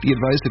 Always seek the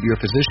advice of your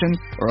physician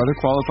or other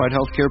qualified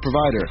healthcare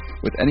provider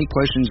with any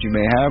questions you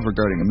may have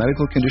regarding a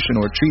medical condition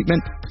or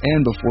treatment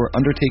and before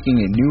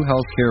undertaking a new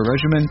healthcare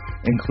regimen,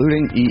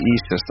 including EE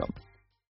System.